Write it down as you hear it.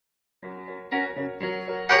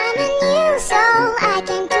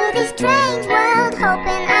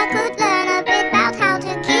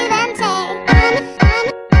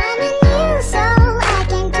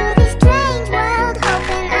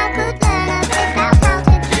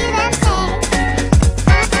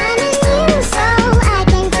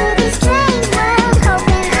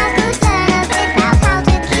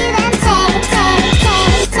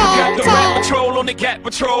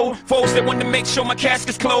make sure my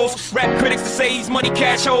casket's closed. Rap critics to say he's money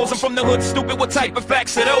cash holes. I'm from the hood, stupid, what type of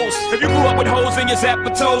facts are those? If you grew up with holes in your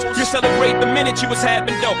zapper toes, you celebrate the minute you was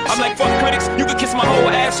having dope. I'm like, fuck critics, you can kiss my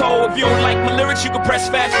whole asshole. If you don't like my lyrics, you can press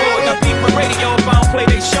fast forward. Got beat for radio if I don't play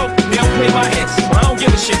they show. They don't play my hits, well, I don't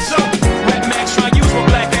give a shit. So, Rap Max try to use my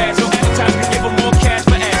black ass, so advertisers give them more cash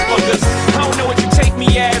for ass fuckers. I don't know what you take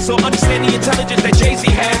me as, so understand the intelligence that Jay-Z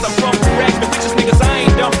has. I'm from rags, but bitches niggas, I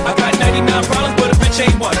ain't dumb. I got 99 problems, but a bitch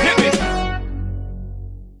ain't one. Hit me.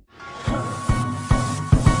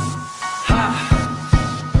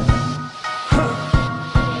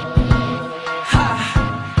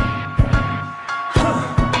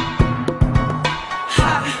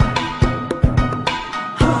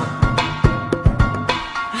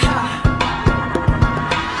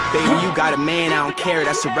 Got a man, I don't care,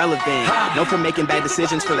 that's irrelevant. Known for making bad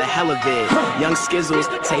decisions for the hell of it. Young Skizzles,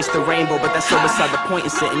 taste the rainbow, but that's so beside the point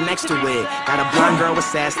and sitting next to it. Got a blonde girl with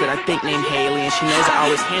sass that I think named Haley, and she knows I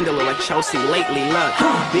always handle her like Chelsea lately. Look,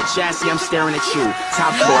 bitch assy, I'm staring at you.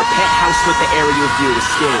 Top floor, penthouse with the aerial view. It's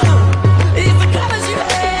scary. It's the colors you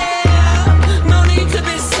have. No need to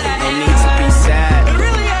be sad. No need to be sad. It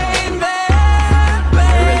really ain't bad.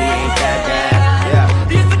 It really ain't that bad.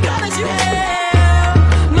 Yeah. It's the colors you have.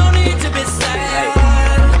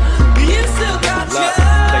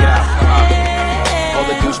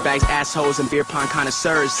 Douchebags, assholes, and beer pong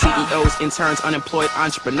connoisseurs, CEOs, interns, unemployed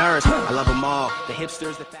entrepreneurs. I love them all. The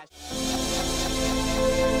hipsters, the fashion.